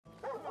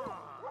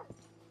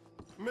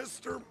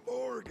Mr.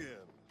 Morgan,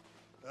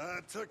 I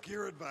took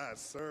your advice,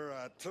 sir.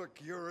 I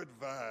took your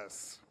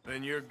advice.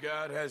 Then your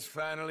god has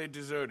finally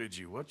deserted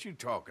you. What you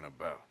talking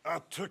about? I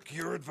took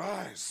your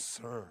advice,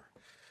 sir.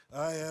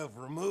 I have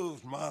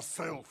removed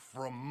myself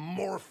from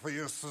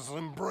Morpheus's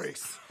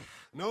embrace.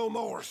 No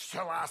more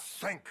shall I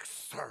sink,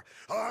 sir.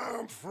 I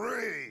am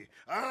free.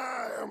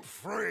 I am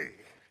free.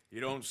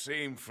 You don't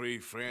seem free,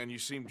 friend. You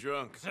seem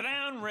drunk. Sit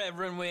down,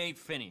 Reverend. We ain't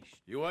finished.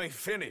 You ain't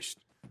finished.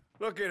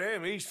 Look at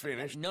him. He's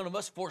finished. None of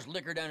us forced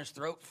liquor down his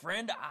throat,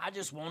 friend. I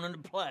just want him to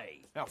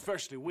play. Now,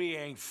 firstly, we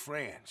ain't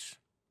friends.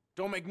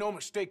 Don't make no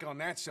mistake on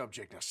that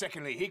subject. Now,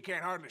 secondly, he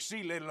can't hardly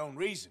see, let alone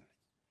reason.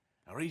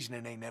 Now,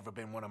 reasoning ain't never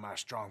been one of my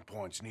strong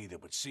points neither,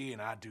 but seeing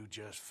I do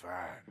just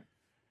fine.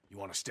 You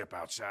want to step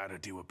outside or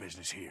deal with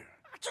business here?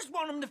 I just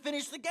want him to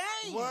finish the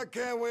game. Why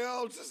can't we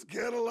all just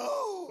get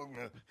along?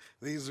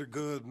 These are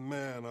good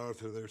men,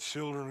 Arthur. They're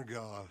children of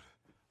God.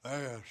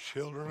 They're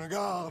children of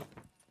God.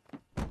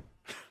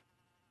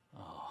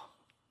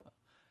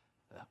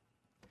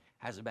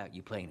 How's about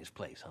you playing his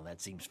place, huh?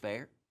 That seems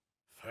fair?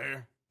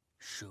 Fair?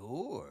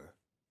 Sure.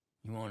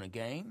 You want a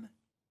game?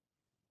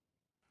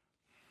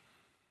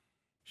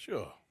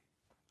 Sure.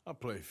 I'll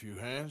play a few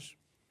hands.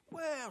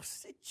 Well,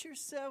 sit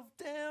yourself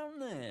down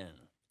then.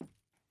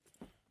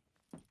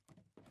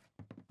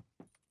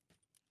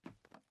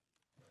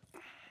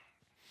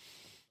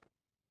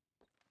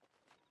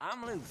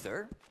 I'm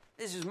Luther.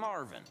 This is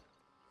Marvin.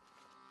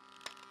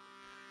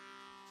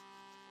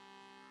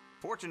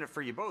 Fortunate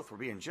for you both, we're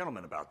being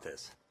gentlemen about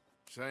this.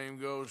 Same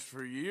goes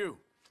for you.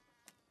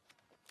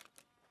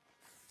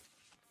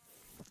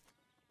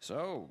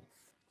 So,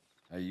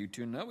 how you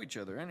two know each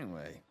other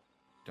anyway?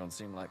 Don't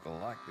seem like the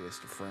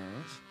likeliest of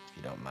friends, if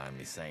you don't mind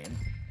me saying.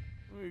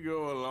 We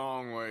go a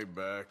long way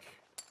back.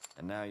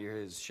 And now you're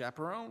his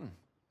chaperone?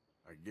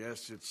 I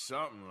guess it's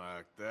something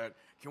like that.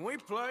 Can we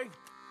play?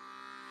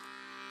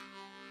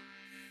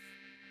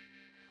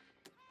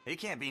 He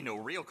can't be no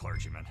real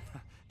clergyman.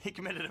 He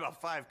committed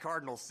about 5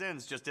 cardinal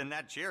sins just in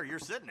that chair you're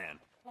sitting in.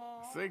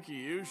 I think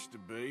he used to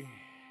be.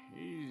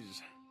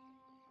 He's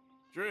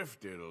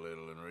drifted a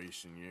little in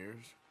recent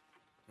years.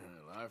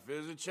 Life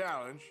is a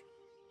challenge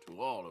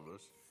to all of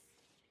us.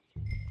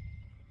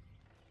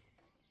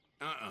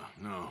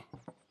 No.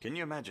 Can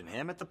you imagine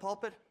him at the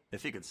pulpit?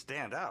 If he could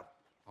stand up.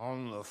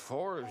 On the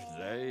 4th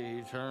day,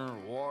 he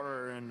turned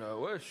water into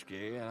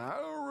whiskey, and I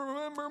don't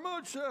remember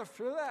much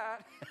after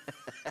that.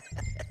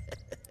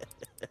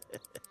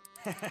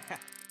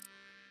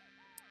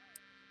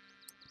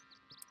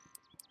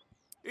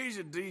 He's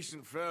a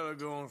decent fella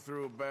going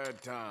through a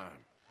bad time.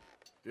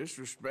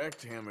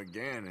 Disrespect him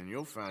again, and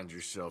you'll find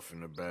yourself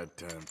in a bad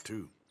time,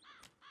 too.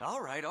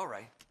 All right.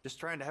 Just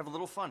trying to have a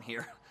little fun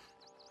here.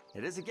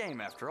 It is a game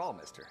after all,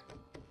 mister.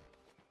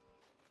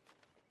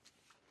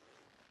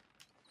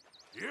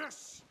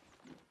 Yes!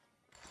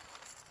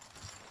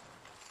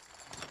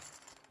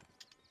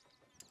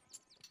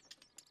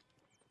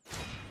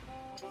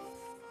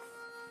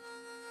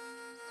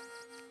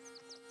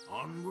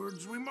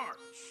 Onwards we march.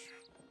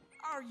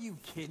 Are you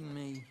kidding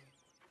me?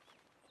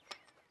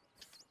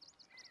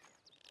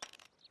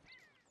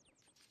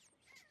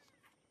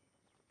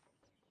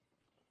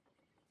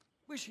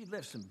 Wish he'd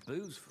left some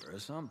booze for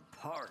us. I'm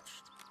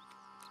parched.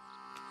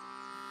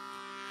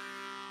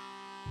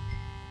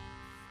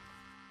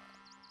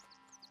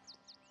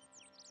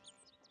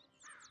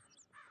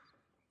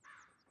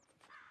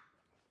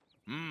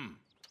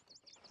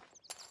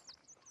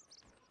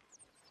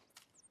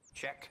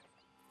 Check.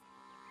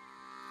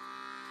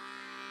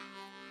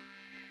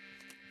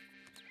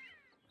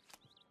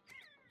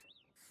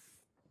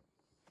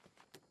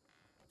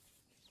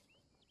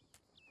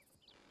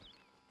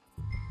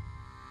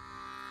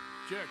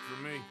 Check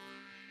for me.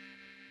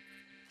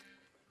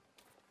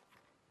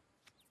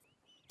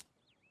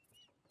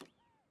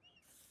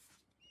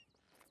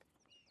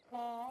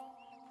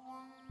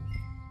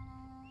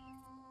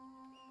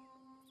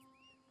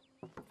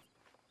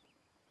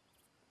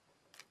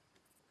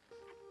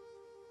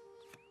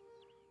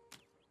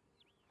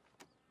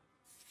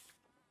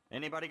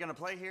 Anybody gonna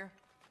play here?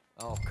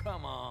 Oh,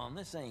 come on.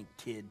 This ain't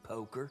kid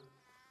poker.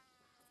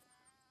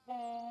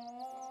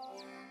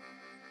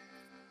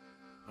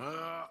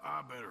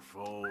 I better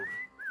fold.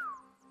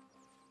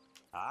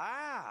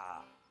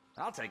 Ah,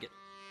 I'll take it.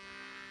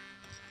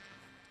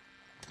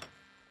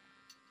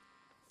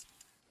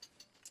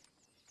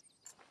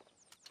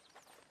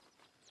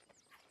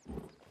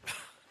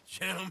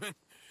 Gentlemen,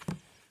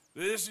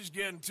 this is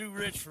getting too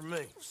rich for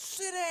me.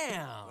 Sit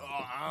down.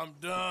 Oh, I'm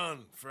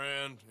done,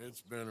 friend.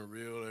 It's been a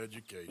real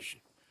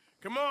education.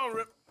 Come on,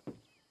 Rip.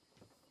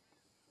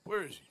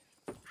 Where is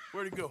he?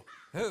 Where'd he go?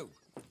 Who?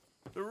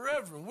 The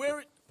Reverend. Where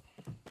it?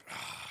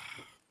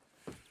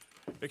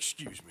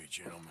 Excuse me,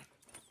 gentlemen.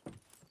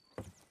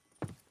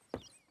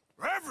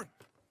 Reverend!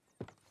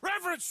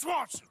 Reverend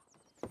Swanson!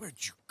 Where'd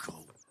you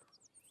go?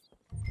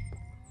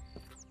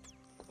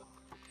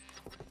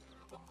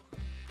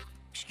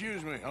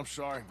 Excuse me, I'm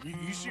sorry.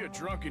 You see a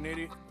drunken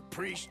idiot,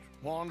 priest,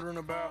 wandering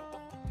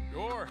about?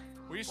 Sure,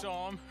 we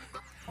saw him,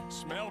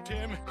 smelt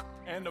him,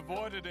 and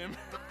avoided him.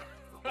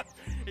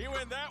 He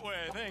went that way,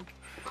 I think.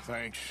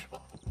 Thanks.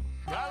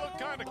 I look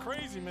kind of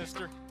crazy,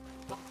 mister.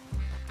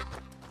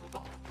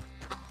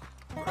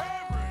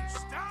 Reverend,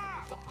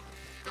 stop!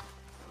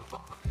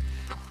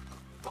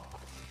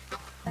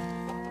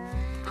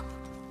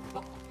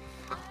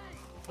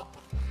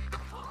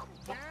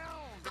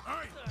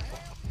 Hey,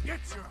 get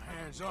your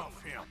hands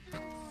off him.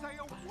 Say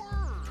a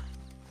word.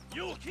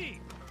 You'll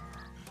keep.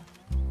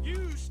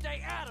 You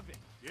stay out of it.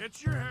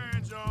 Get your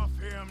hands off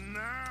him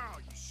now,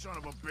 you son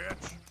of a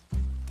bitch.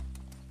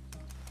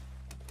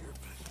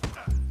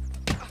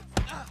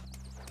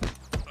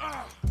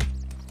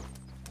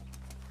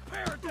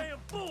 Pair of damn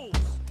fools.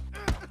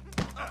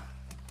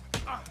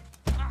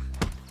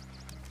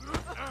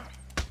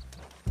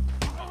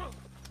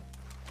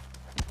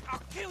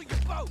 I'll kill you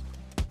both.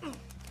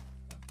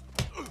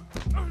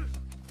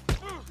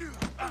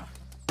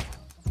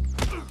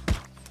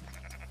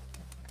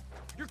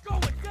 You're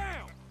going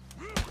down.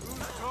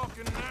 Who's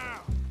talking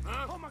now?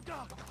 Huh? Oh my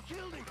God!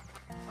 Killed him.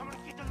 I'm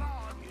gonna get the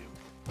law on you.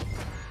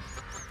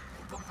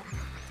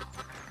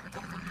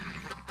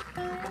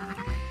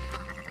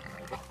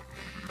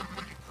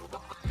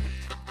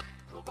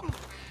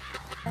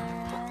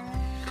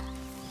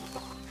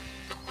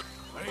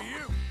 Hey,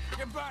 you!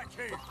 Get back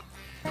here!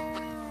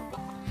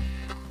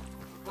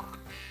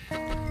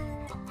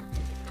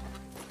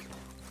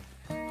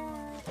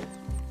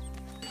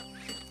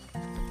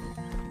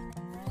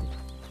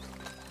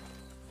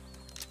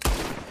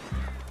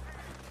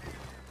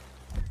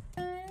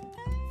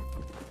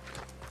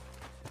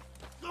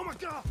 Oh my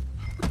God!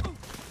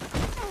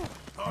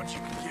 Thought you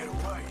could get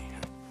away.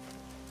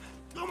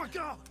 Oh my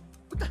God!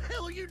 What the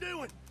hell are you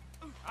doing?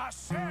 I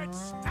said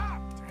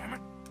stop, damn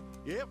it!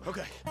 Yep.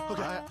 Okay.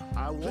 Okay.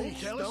 I won't.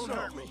 Please, Tell don't us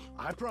hurt me.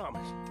 I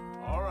promise.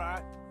 All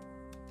right.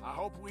 I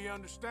hope we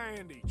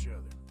understand each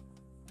other.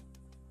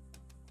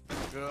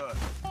 Good.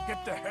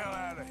 Get the hell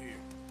out of here.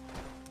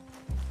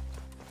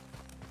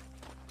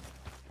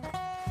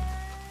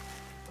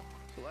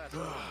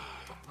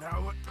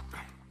 Now what?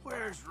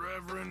 Where's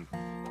Reverend?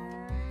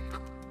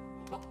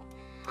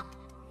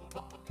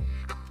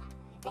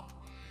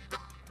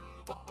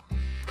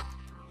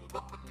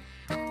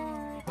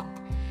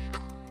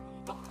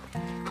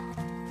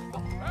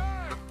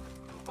 Hey!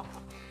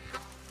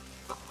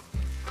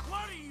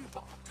 What are you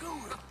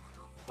doing?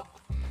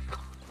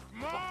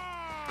 Come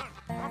on,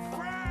 my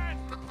friend.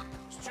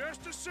 It's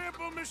just a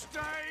simple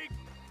mistake.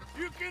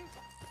 You can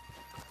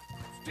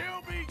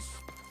still be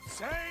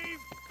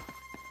saved.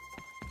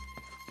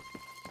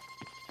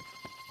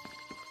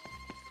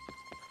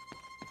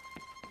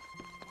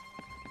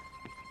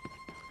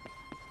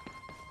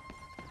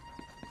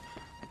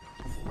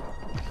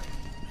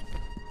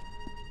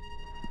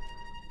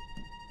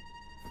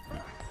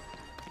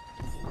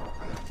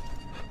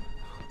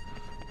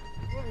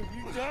 What have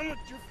you done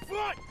with your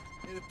foot?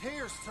 It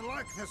appears to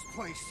like this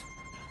place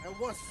and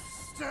wants to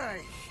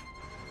stay.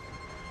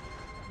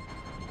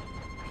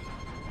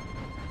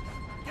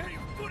 Get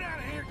your foot out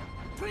of here!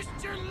 Twist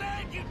your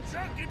leg, you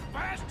drunken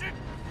bastard!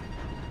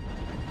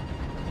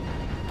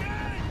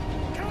 Get it!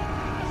 Come on!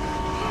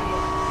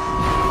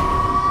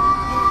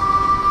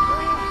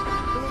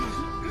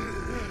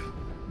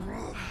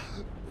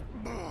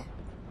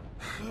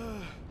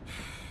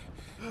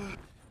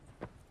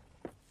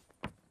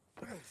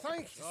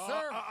 Thank you,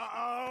 sir.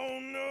 Oh,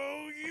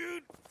 no,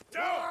 you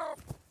don't!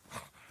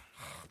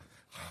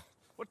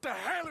 What the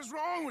hell is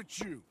wrong with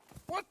you?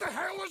 What the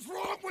hell is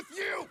wrong with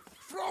you?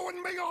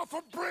 Throwing me off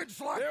a bridge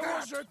like There that?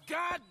 was a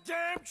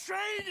goddamn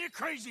train, you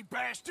crazy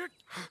bastard!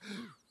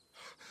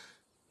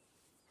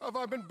 Have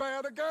I been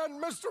bad again,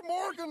 Mr.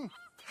 Morgan?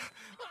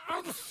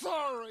 I'm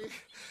sorry.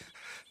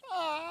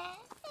 I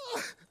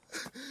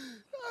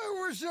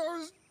wish I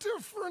was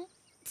different.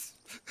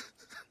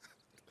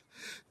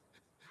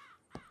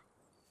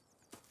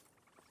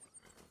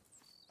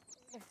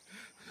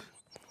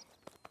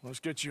 Let's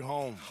get you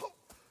home.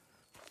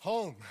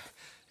 Home.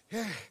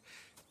 Yeah,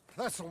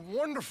 that's a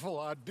wonderful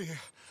idea.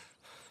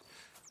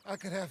 I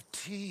could have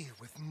tea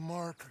with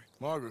Margaret.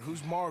 Margaret,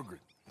 who's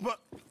Margaret?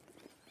 But...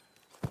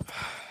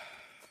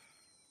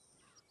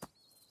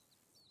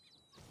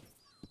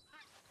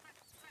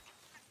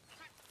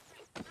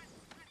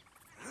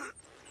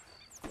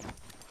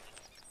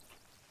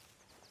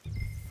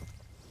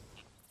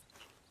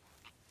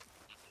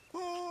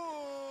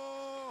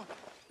 Oh.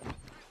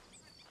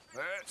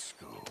 Let's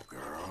go,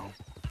 girl.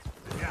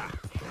 Yeah.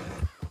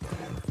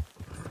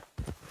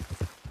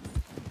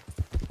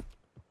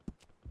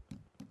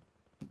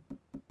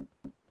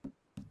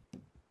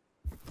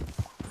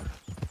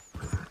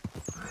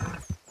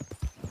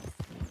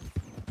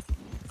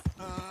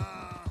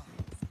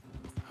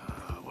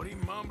 What are you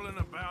mumbling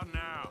about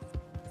now?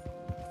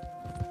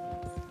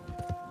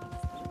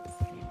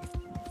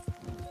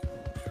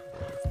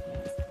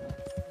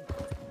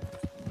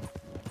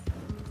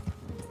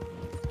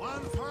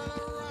 One for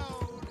the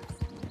road.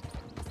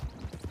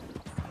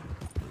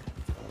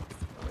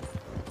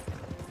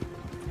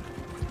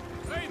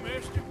 Hey,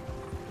 mister.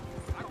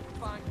 I don't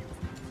find you.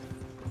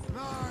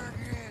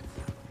 Margaret.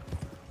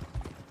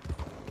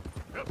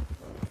 Yep.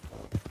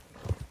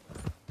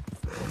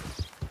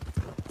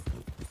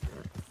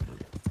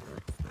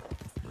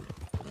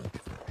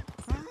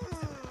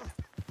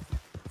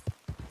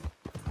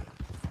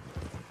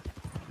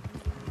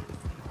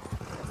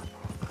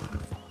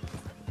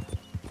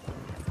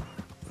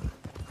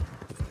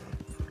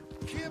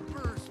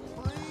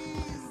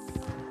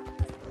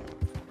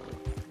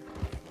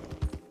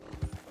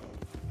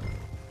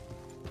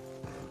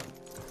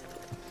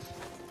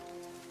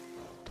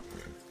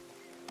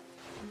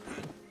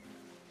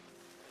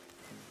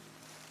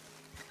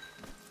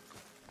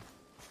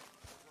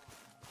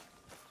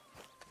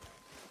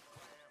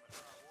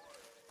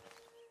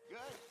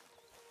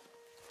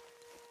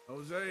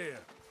 Hosea.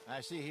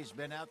 I see he's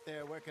been out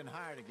there working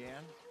hard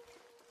again.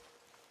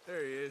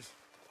 There he is.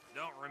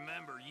 Don't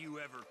remember you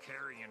ever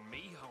carrying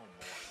me home,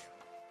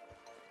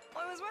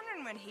 Well, I was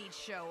wondering when he'd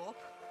show up.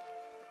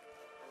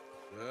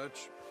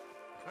 Dutch.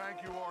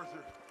 Thank you,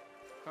 Arthur.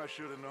 I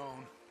should have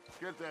known.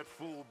 Get that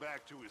fool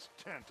back to his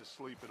tent to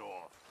sleep it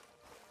off.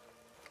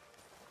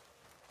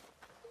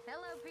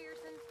 Hello,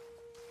 Pearson.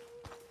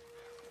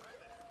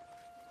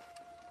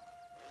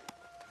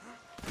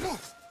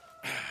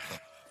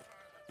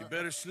 You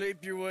better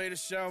sleep your way to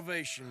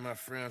salvation, my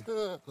friend.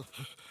 Oh,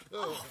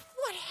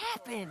 what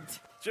happened?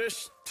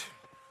 Just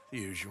the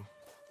usual.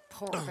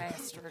 Poor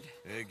bastard.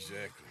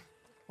 Exactly.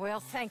 Well,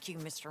 thank you,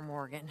 Mr.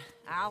 Morgan.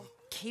 I'll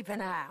keep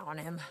an eye on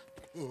him.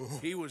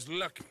 He was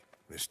lucky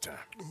this time.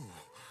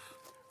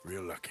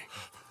 Real lucky.